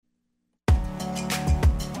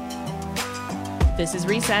This is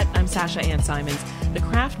Reset. I'm Sasha-Ann Simons. The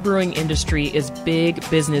craft brewing industry is big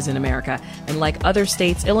business in America, and like other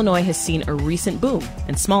states, Illinois has seen a recent boom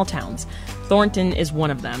in small towns. Thornton is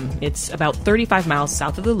one of them. It's about 35 miles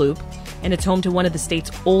south of the Loop, and it's home to one of the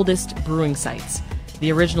state's oldest brewing sites.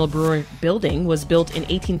 The original brewery building was built in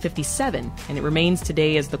 1857, and it remains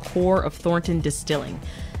today as the core of Thornton Distilling.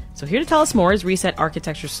 So here to tell us more is Reset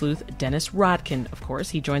architecture sleuth Dennis Rodkin, of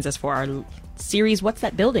course. He joins us for our series, What's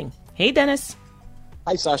That Building? Hey, Dennis.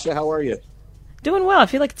 Hi, Sasha. How are you? Doing well. I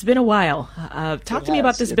feel like it's been a while. Talk to me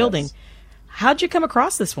about this building. How'd you come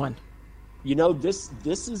across this one? You know, this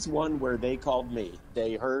is one where they called me.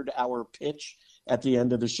 They heard our pitch at the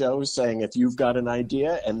end of the show saying, if you've got an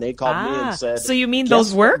idea, and they called me and said, so you mean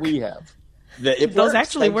those work? We have. Those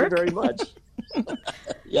actually Thank work? you very much.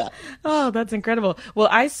 Yeah. Oh, that's incredible. Well,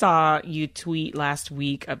 I saw you tweet last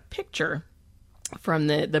week a picture from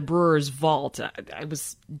the brewer's vault. It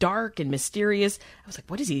was dark and mysterious. I was like,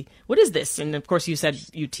 what is this? And of course you said,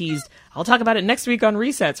 you teased, I'll talk about it next week on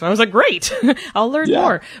Reset. So I was like, great, I'll learn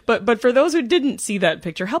more. But for those who didn't see that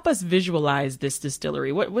picture, help us visualize this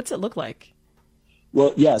distillery. What's it look like?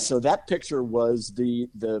 Well, yeah, so that picture was the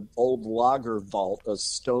old lager vault, a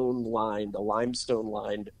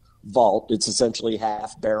limestone-lined vault. It's essentially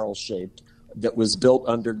half barrel shaped, that was built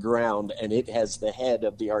underground, and it has the head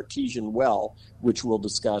of the artesian well, which we'll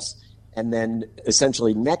discuss. And then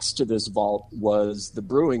essentially next to this vault was the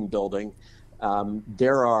brewing building.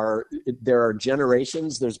 There are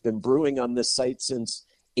generations. There's been brewing on this site since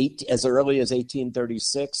as early as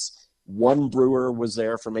 1836. One brewer was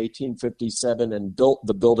there from 1857 and built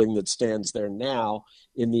the building that stands there now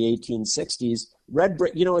in the 1860s. Red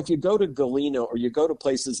brick, if you go to Galena or you go to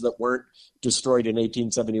places that weren't destroyed in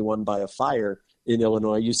 1871 by a fire in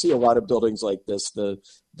Illinois, you see a lot of buildings like this, the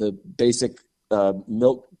basic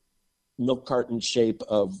milk carton shape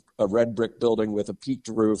of a red brick building with a peaked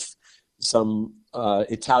roof, some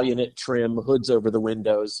Italianate trim, hoods over the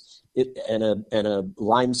windows, and a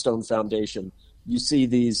limestone foundation. You see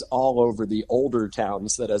these all over the older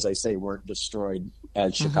towns that, as I say, weren't destroyed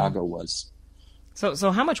as Chicago was.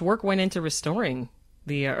 So how much work went into restoring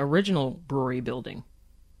the original brewery building?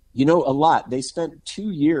 A lot. They spent 2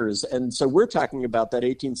 years. And so we're talking about that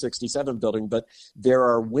 1867 building, but there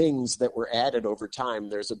are wings that were added over time.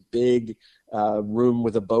 There's a big room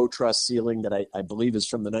with a bow truss ceiling that I believe is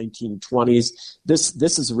from the 1920s.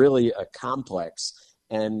 This is really a complex.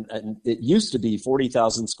 And it used to be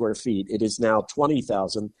 40,000 square feet. It is now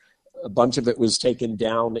 20,000. A bunch of it was taken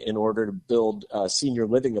down in order to build senior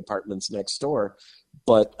living apartments next door.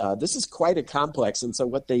 But this is quite a complex. And so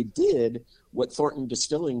what Thornton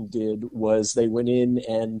Distilling did was they went in,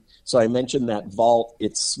 and so I mentioned that vault.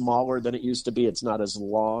 It's smaller than it used to be. It's not as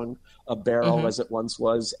long a barrel as it once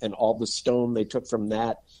was. And all the stone they took from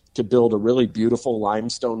that to build a really beautiful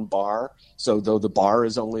limestone bar. So though the bar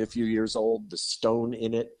is only a few years old, the stone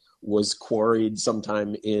in it was quarried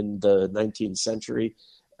sometime in the 19th century.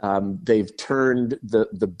 They've turned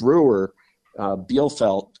the brewer,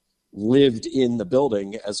 Bielfeldt, lived in the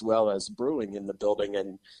building as well as brewing in the building,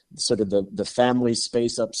 and sort of the family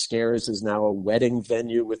space upstairs is now a wedding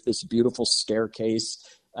venue with this beautiful staircase.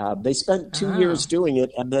 They spent 2 years doing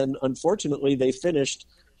it, and then unfortunately they finished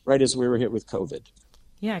right as we were hit with COVID.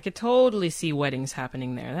 Yeah, I could totally see weddings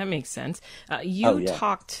happening there. That makes sense. You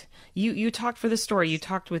talked for the story. You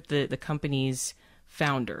talked with the company's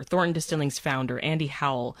founder, Thornton Distilling's founder, Andy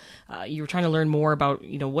Howell. You were trying to learn more about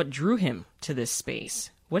what drew him to this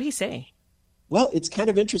space. What did he say? Well, it's kind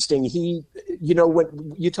of interesting. When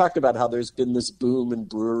you talked about how there's been this boom in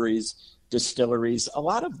breweries, distilleries. A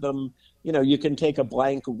lot of them, you can take a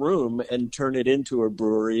blank room and turn it into a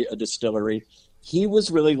brewery, a distillery. He was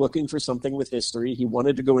really looking for something with history. He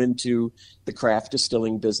wanted to go into the craft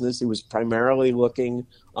distilling business. He was primarily looking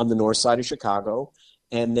on the north side of Chicago.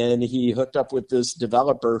 And then he hooked up with this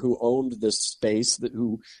developer who owned this space,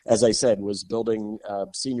 who, as I said, was building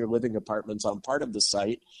senior living apartments on part of the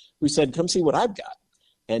site, who said, come see what I've got.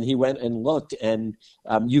 And he went and looked, and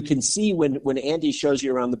you can see when Andy shows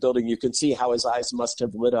you around the building, you can see how his eyes must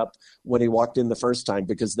have lit up when he walked in the first time,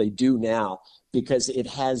 because they do now, because it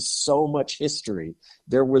has so much history.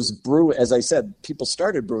 There was as I said, people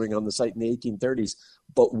started brewing on the site in the 1830s,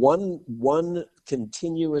 but one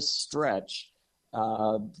continuous stretch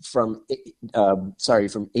from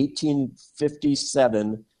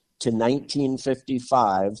 1857 to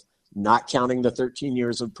 1955, not counting the 13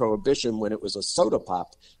 years of Prohibition when it was a soda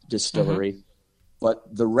pop distillery. But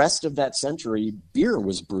the rest of that century, beer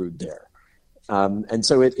was brewed there. And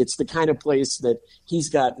so it's the kind of place that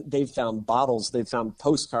they've found bottles, they've found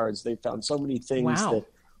postcards, they've found so many things that,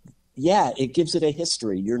 it gives it a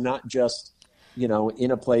history. You're not just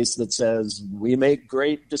in a place that says we make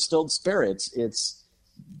great distilled spirits.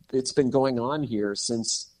 It's been going on here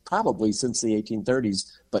probably since the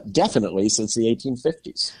 1830s, but definitely since the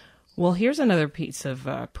 1850s. Well, here's another piece of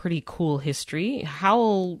pretty cool history.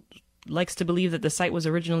 Howell likes to believe that the site was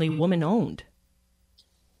originally woman-owned.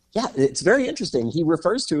 Yeah, it's very interesting. He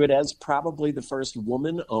refers to it as probably the first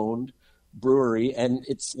woman-owned brewery, and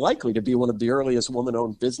it's likely to be one of the earliest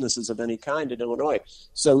woman-owned businesses of any kind in Illinois.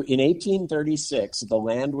 So in 1836, the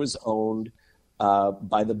land was owned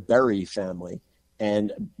by the Berry family.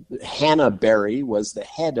 And Hannah Berry was the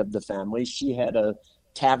head of the family. She had a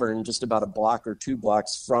tavern just about a block or 2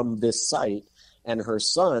 blocks from this site. And her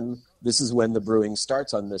son, this is when the brewing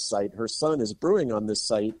starts on this site, her son is brewing on this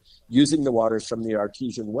site using the waters from the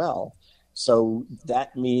artesian well. So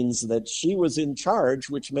that means that she was in charge,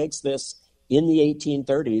 which makes this, in the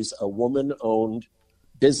 1830s, a woman-owned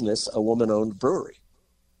business, a woman-owned brewery.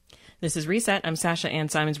 This is Reset. I'm Sasha-Ann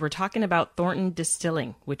Simons. We're talking about Thornton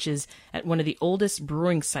Distilling, which is at one of the oldest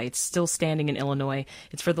brewing sites still standing in Illinois.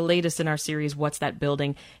 It's for the latest in our series, What's That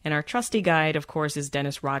Building? And our trusty guide, of course, is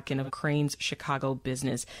Dennis Rodkin of Crane's Chicago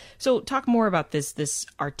Business. So talk more about this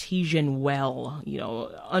artesian well,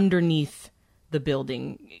 underneath the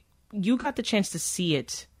building. You got the chance to see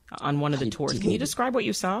it on one of the tours. Can you describe what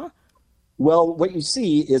you saw? Well, what you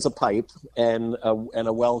see is a pipe and a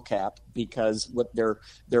well cap, because what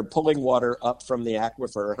they're pulling water up from the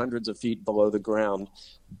aquifer hundreds of feet below the ground.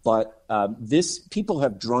 But people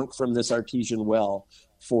have drunk from this artesian well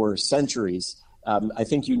for centuries. I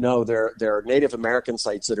think there are Native American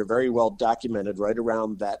sites that are very well documented right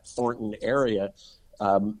around that Thornton area.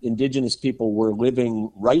 Indigenous people were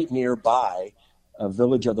living right nearby. A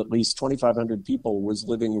village of at least 2,500 people was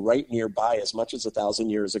living right nearby as much as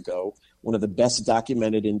 1,000 years ago, one of the best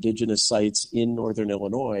documented indigenous sites in northern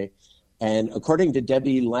Illinois. And according to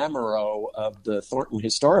Debbie Lamoureux of the Thornton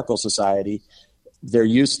Historical Society, there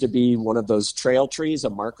used to be one of those trail trees,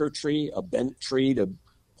 a marker tree, a bent tree to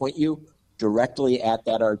point you directly at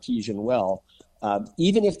that artesian well.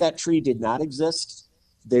 Even if that tree did not exist,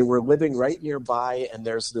 they were living right nearby, and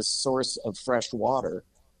there's this source of fresh water.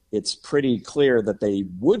 It's pretty clear that they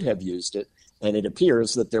would have used it, and it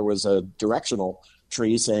appears that there was a directional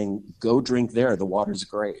tree saying, go drink there, the water's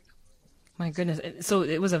great. My goodness. So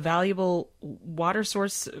it was a valuable water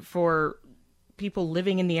source for people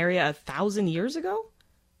living in the area 1,000 years ago?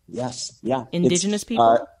 Yes, yeah. Indigenous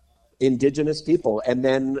people? Indigenous people. And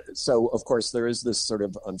then, so of course, there is this sort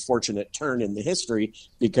of unfortunate turn in the history,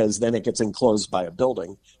 because then it gets enclosed by a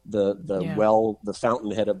building. Well, the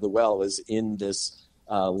fountainhead of the well is in this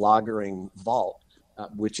lagering vault,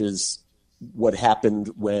 which is what happened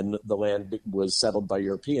when the land was settled by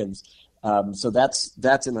Europeans. So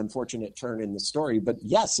that's an unfortunate turn in the story. But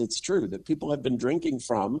yes, it's true that people have been drinking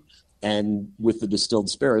from, and with the distilled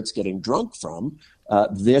spirits getting drunk from,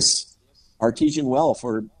 this artesian well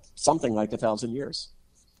for something like 1,000 years.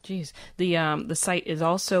 Geez. The site is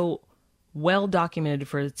also well documented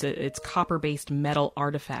for its copper-based metal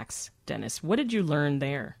artifacts. Dennis, what did you learn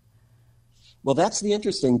there? Well, that's the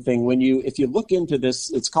interesting thing. If you look into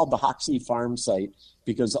this, it's called the Hoxie Farm site,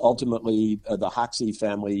 because ultimately the Hoxie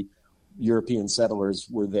family, European settlers,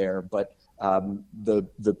 were there. But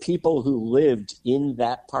the people who lived in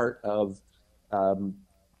that part of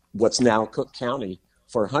what's now Cook County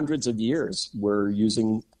for hundreds of years were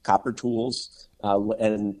using copper tools.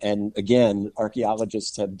 And again,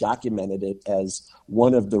 archaeologists have documented it as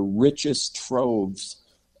one of the richest troves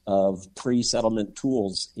of pre-settlement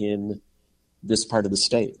tools in this part of the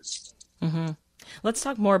state. Mm-hmm. Let's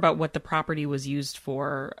talk more about what the property was used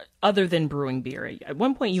for other than brewing beer. At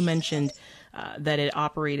one point you mentioned that it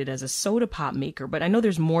operated as a soda pop maker, but I know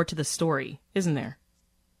there's more to the story, isn't there?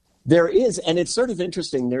 There is, and it's sort of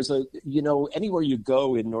interesting. There's anywhere you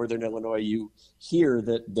go in northern Illinois, you hear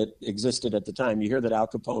that existed at the time. You hear that Al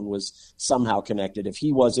Capone was somehow connected. If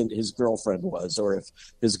he wasn't, his girlfriend was, or if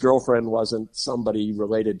his girlfriend wasn't, somebody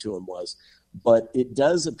related to him was. But it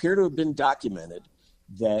does appear to have been documented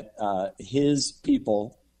that his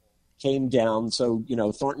people came down. So,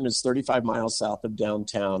 Thornton is 35 miles south of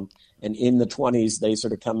downtown, and in the 20s, they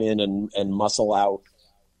sort of come in and muscle out.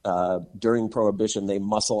 During Prohibition, they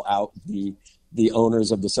muscle out the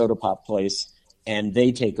owners of the soda pop place, and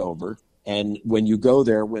they take over. And when you go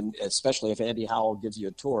there, especially if Andy Howell gives you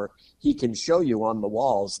a tour, he can show you on the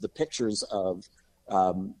walls the pictures of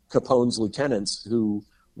Capone's lieutenants who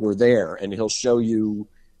were there, and he'll show you,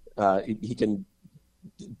 he can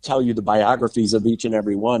tell you the biographies of each and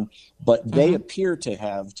every one, but they appear to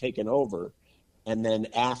have taken over. And then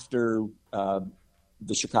after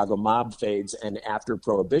the Chicago mob fades and after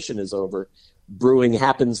Prohibition is over, brewing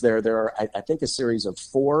happens there. There are, I think, a series of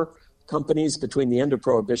 4 companies between the end of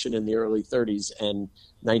Prohibition in the early 30s and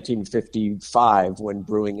 1955 when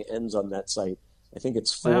brewing ends on that site. I think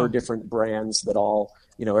it's 4 different brands that all,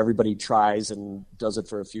 everybody tries and does it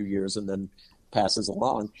for a few years and then passes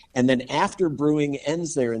along. And then after brewing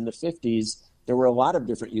ends there in the 50s, there were a lot of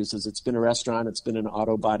different uses. It's been a restaurant, it's been an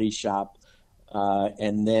auto body shop,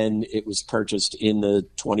 and then it was purchased in the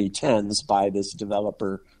 2010s by this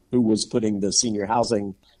developer who was putting the senior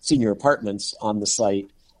apartments on the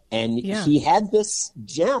site. And he had this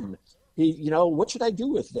gem. He, what should I do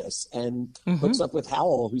with this? And hooks up with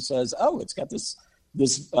Howell, who says, "Oh, it's got this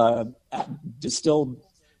distilled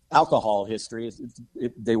alcohol history.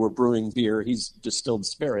 They were brewing beer. He's distilled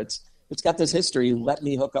spirits. It's got this history. Let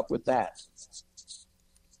me hook up with that."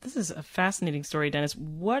 This is a fascinating story, Dennis.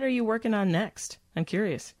 What are you working on next? I'm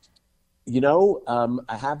curious.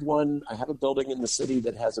 I have a building in the city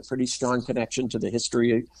that has a pretty strong connection to the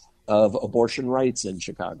history of abortion rights in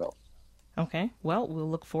Chicago. Okay, well, we'll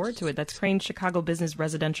look forward to it. That's Crain's Chicago business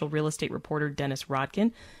residential real estate reporter, Dennis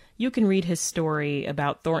Rodkin. You can read his story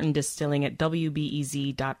about Thornton Distilling at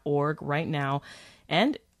wbez.org right now.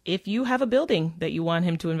 And if you have a building that you want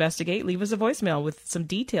him to investigate, leave us a voicemail with some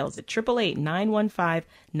details at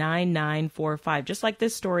 888-915-9945. Just like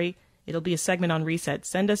this story, it'll be a segment on Reset.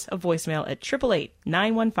 Send us a voicemail at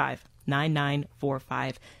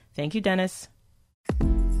 888-915-9945. Thank you, Dennis.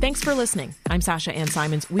 Thanks for listening. I'm Sasha-Ann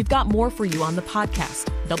Simons. We've got more for you on the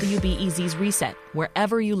podcast, WBEZ's Reset,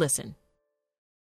 wherever you listen.